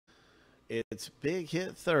It's big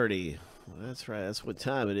hit 30. That's right. That's what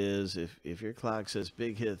time it is. If your clock says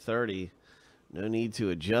big hit 30, no need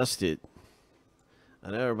to adjust it.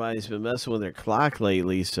 I know everybody's been messing with their clock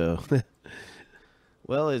lately, so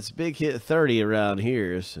well, it's big hit 30 around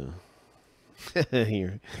here, so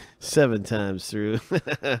you're 7 times through.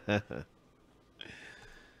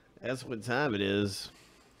 That's what time it is.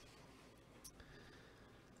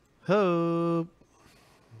 Hope.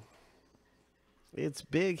 It's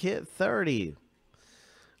big hit 30.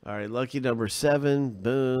 All right, lucky number 7.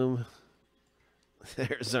 Boom.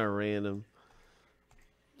 There's our random.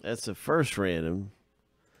 That's the first random.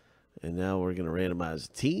 And now we're going to randomize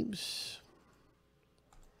the teams.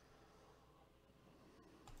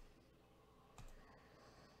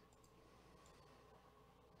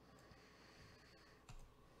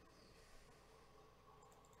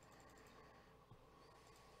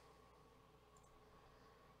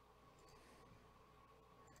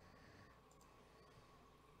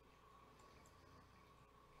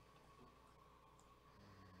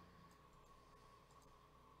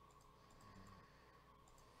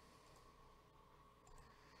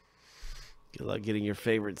 Good luck getting your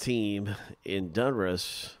favorite team in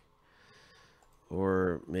Donruss,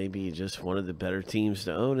 or maybe just one of the better teams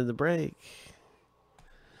to own in the break.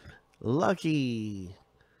 Lucky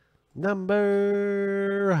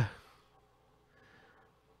number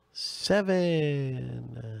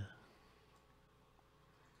 7.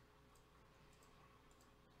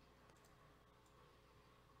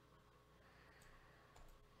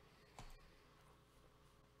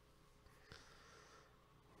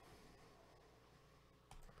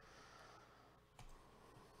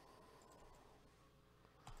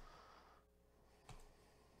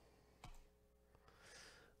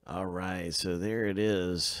 All right, so there it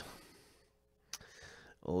is.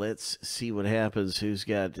 Let's see what happens. Who's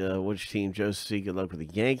got which team? Josie, good luck with the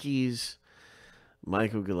Yankees.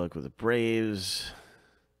 Michael, good luck with the Braves.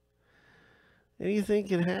 Anything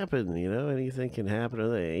can happen, you know. Anything can happen.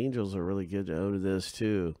 The Angels are really good to own to this,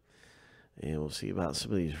 too. And we'll see about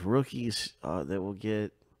some of these rookies that we'll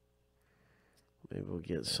get. Maybe we'll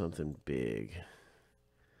get something big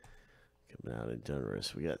coming out in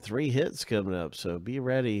Donruss. We got 3 hits coming up, so be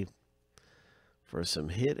ready for some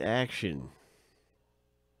hit action.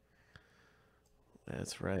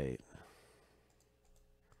 That's right.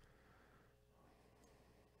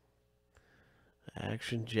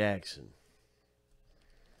 Action Jackson.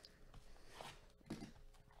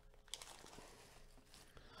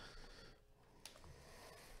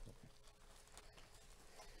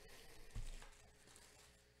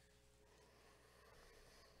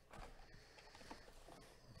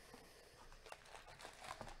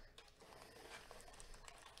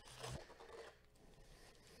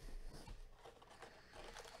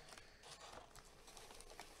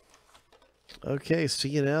 Okay,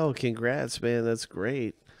 CNL, congrats, man. That's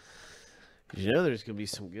great. You know there's going to be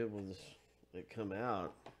some good ones that come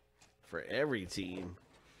out for every team.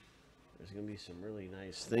 There's going to be some really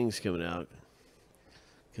nice things coming out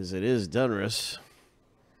because it is Donruss.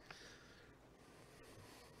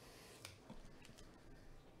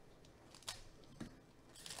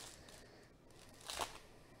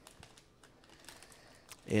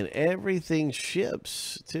 And everything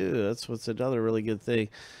ships, too. That's what's another really good thing.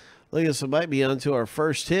 Look at this. It might be on to our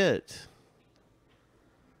first hit.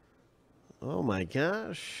 Oh, my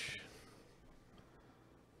gosh.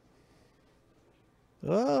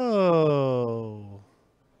 Oh.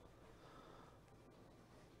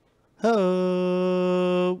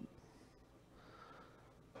 Ho.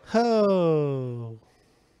 Ho.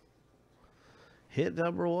 Hit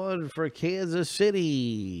number 1 for Kansas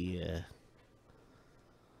City.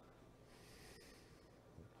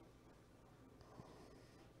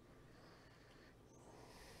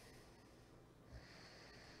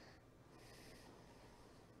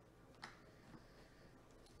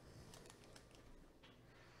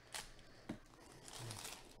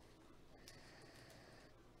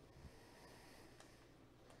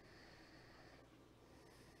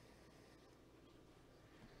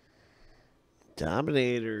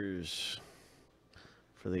 Dominators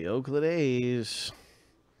for the Oakland A's.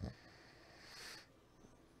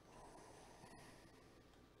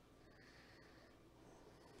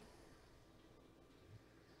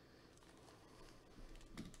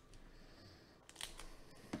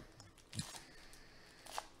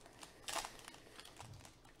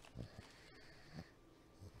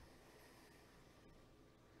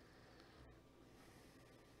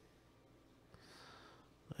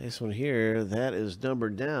 Nice one here. That is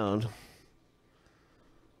numbered down.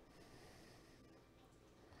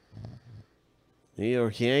 New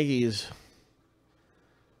York Yankees.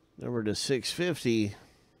 Number to 650.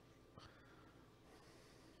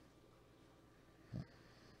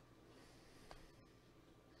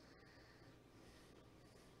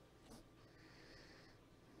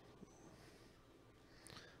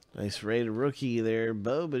 Nice rated rookie there,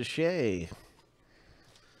 Bo Bichette.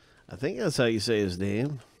 I think that's how you say his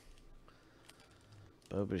name.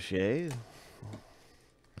 Bo Bichette.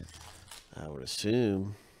 I would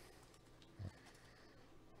assume.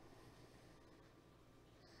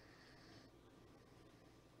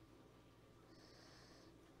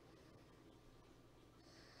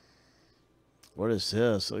 What is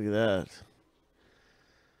this? Look at that.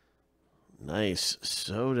 Nice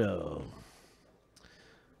Soto.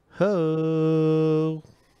 Ho!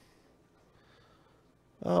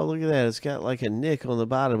 Oh, look at that. It's got like a nick on the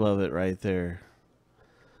bottom of it right there.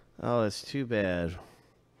 Oh, that's too bad.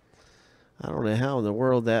 I don't know how in the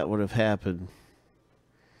world that would have happened.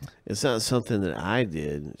 It's not something that I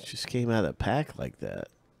did. It just came out of the pack like that.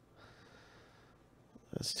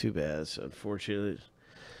 That's too bad. It's unfortunate.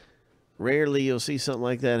 Rarely you'll see something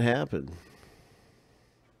like that happen.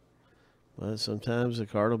 But sometimes the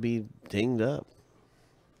card will be dinged up.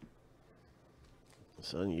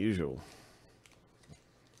 It's unusual.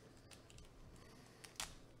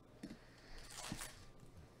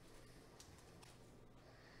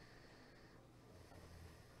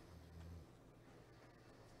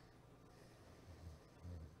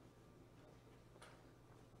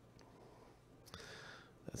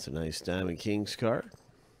 That's a nice Diamond Kings card.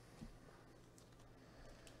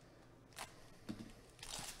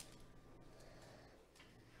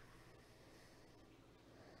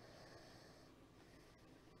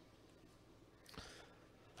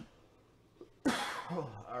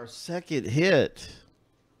 Our second hit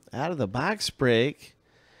out of the box break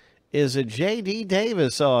is a J.D.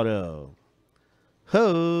 Davis auto.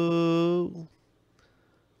 Ho!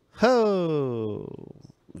 Ho!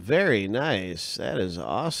 Very nice. That is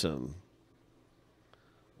awesome.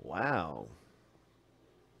 Wow.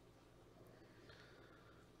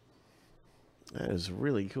 That is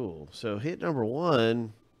really cool. So hit number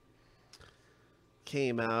 1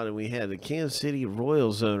 came out, and we had the Kansas City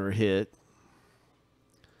Royals owner hit.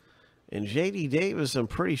 And J.D. Davis, I'm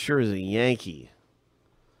pretty sure, is a Yankee,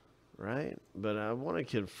 right? But I want to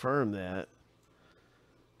confirm that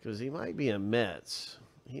because he might be a Mets.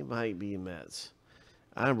 He might be a Mets.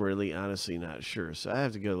 I'm really honestly not sure. So I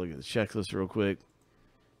have to go look at the checklist real quick.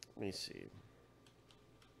 Let me see.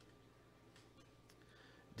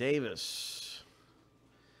 Davis.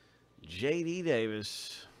 J.D.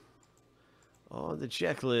 Davis on the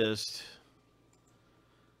checklist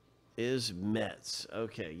is Mets.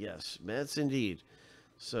 Okay, yes, Mets indeed.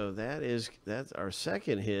 So that's our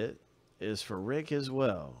second hit is for Rick as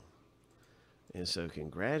well. And so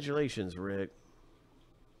congratulations, Rick,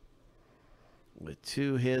 with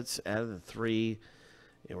 2 hits out of the 3.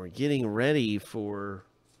 And we're getting ready for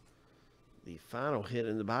the final hit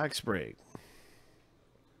in the box break.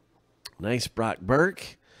 Nice Brock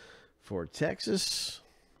Burke for Texas.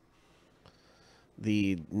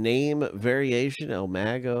 The name variation, El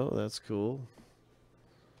Mago, that's cool.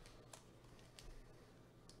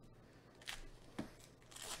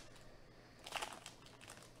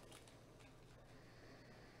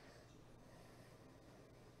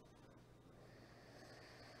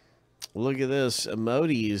 Look at this,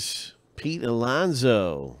 Emojis, Pete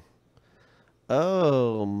Alonso.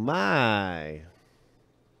 Oh my.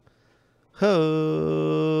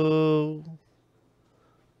 Ho.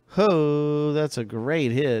 Ho, that's a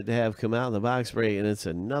great hit to have come out in the box break, and it's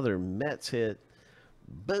another Mets hit.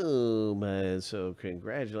 Boom. And so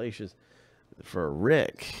congratulations for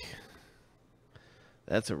Rick.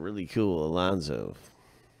 That's a really cool Alonso.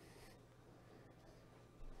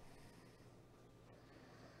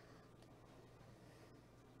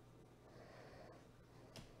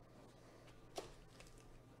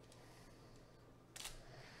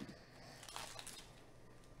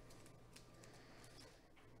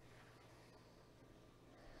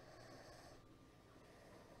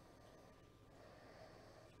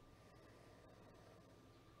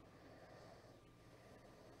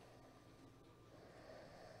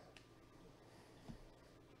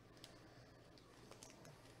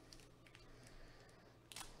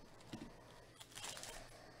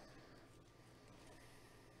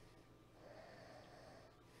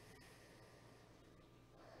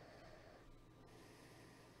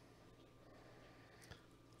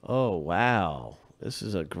 Oh, wow. This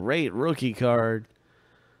is a great rookie card.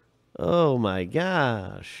 Oh, my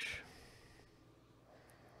gosh.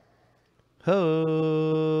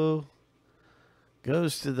 Ho.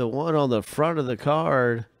 Goes to the one on the front of the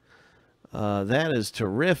card. That is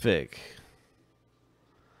terrific.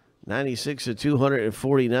 96 of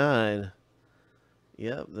 249.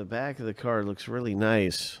 Yep, the back of the card looks really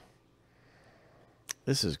nice.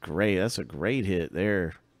 This is great. That's a great hit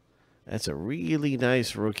there. That's a really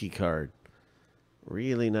nice rookie card.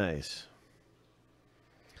 Really nice.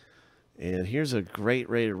 And here's a great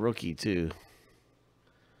rated rookie, too.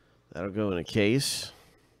 That'll go in a case.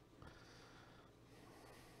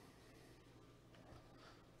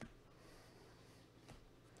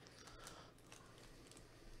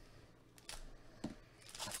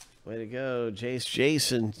 Way to go, Jace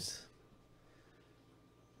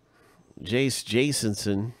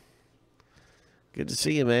Jasonson. Good to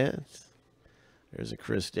see you, man. There's a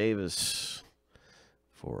Chris Davis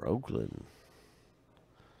for Oakland.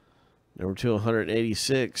 Number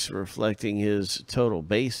 286, reflecting his total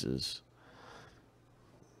bases.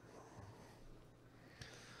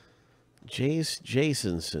 Jace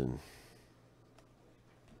Jasonson.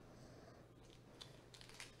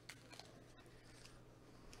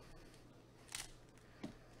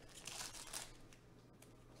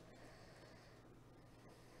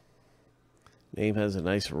 Name has a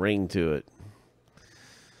nice ring to it.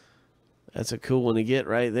 That's a cool one to get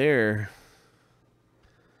right there.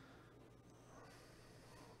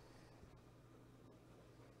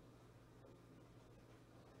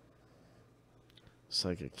 It's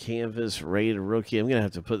like a canvas rated rookie. I'm going to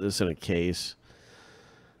have to put this in a case.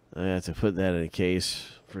 I have to put that in a case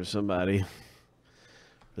for somebody.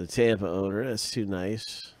 The Tampa owner. That's too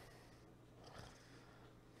nice.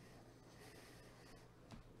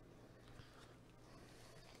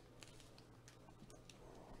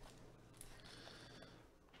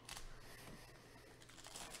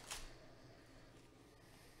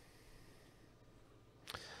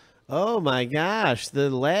 Oh my gosh, the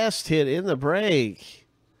last hit in the break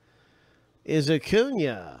is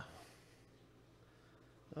Acuna.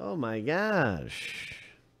 Oh my gosh.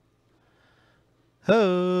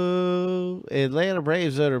 Ho! Atlanta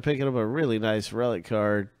Braves that are picking up a really nice relic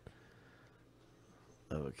card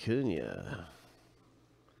of Acuna.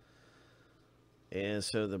 And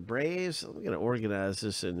so the Braves, I'm going to organize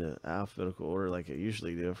this in the alphabetical order like I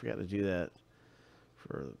usually do. I forgot to do that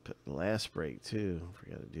for the last break, too.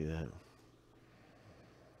 Forgot to do that.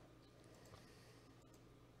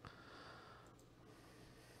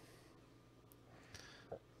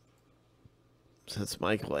 So that's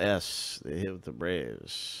Michael S. They hit with the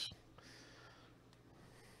Braves.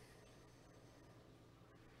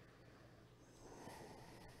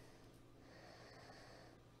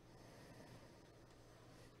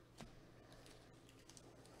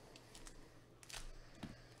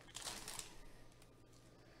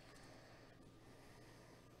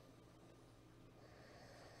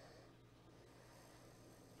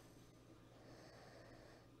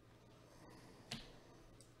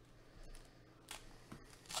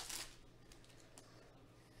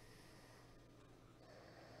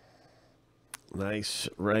 Nice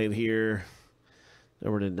right here.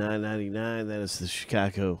 Number to 999. That is the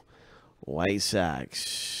Chicago White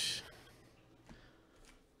Sox.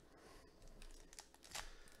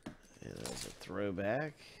 And that's a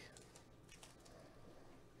throwback.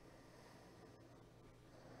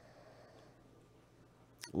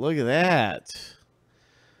 Look at that.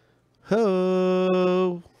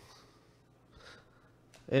 Ho!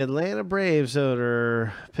 Atlanta Braves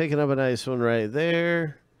owner picking up a nice one right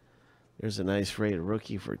there. There's a nice rated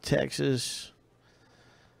rookie for Texas.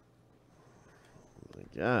 Oh my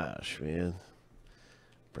gosh, man.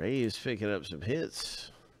 Braves picking up some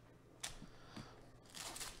hits.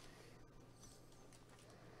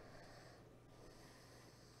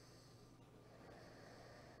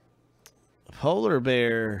 Polar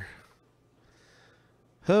Bear.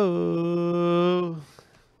 Ho!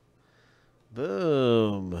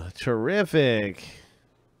 Boom. Terrific.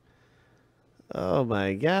 Oh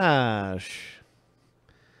my gosh.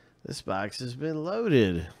 This box has been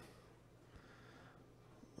loaded.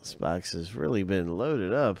 This box has really been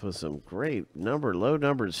loaded up with some great low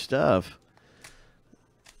numbered stuff.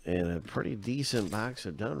 And a pretty decent box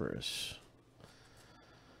of Donruss.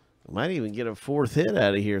 Might even get a fourth hit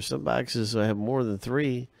out of here. Some boxes have more than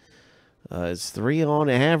three. It's 3 on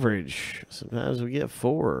average. Sometimes we get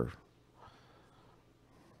 4.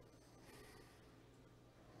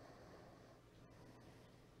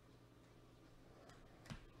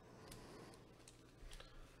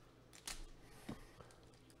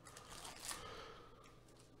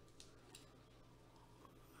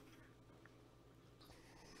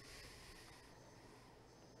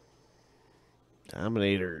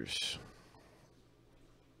 Dominators.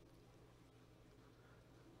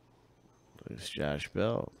 There's Josh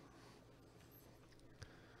Bell.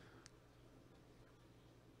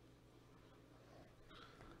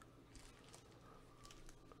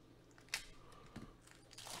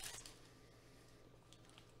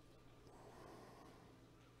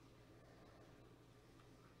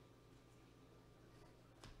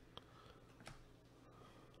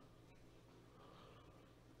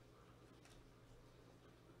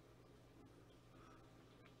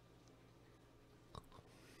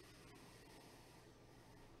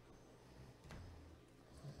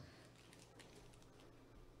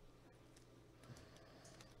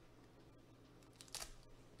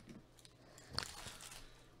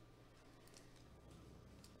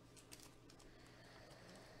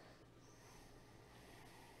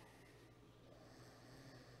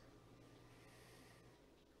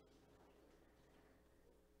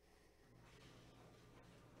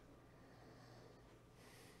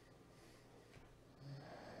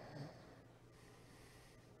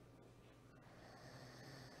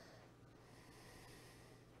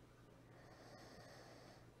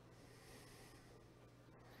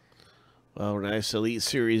 Oh, nice Elite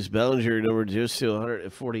Series Bellinger, number just to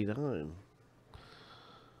 149.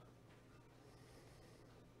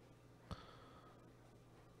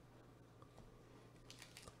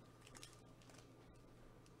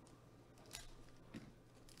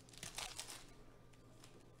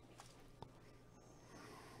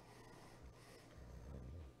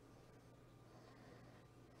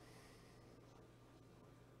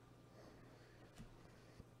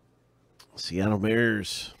 Seattle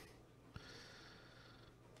Mariners.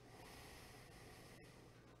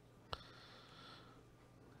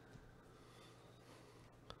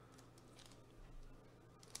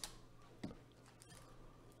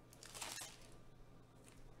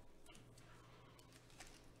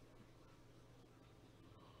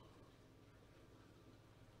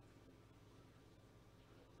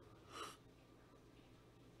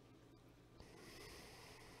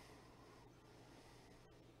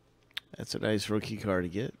 That's a nice rookie card to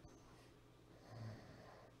get.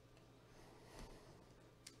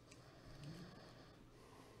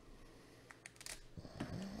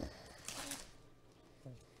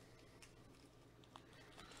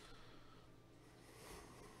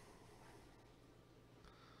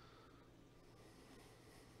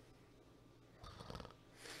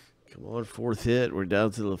 Come on, fourth hit. We're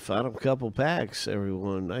down to the final couple packs,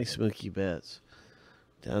 everyone. Nice Mookie Betts.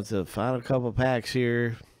 Down to the final couple packs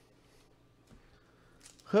here.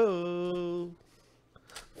 Ho!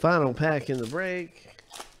 Final pack in the break.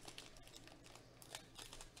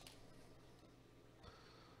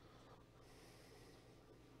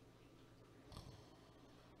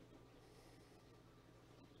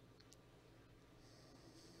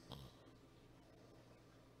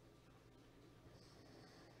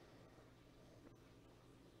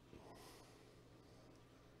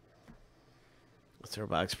 That's our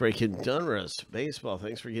box break in Donruss Baseball.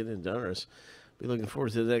 Thanks for getting in Donruss. Be looking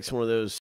forward to the next one of those.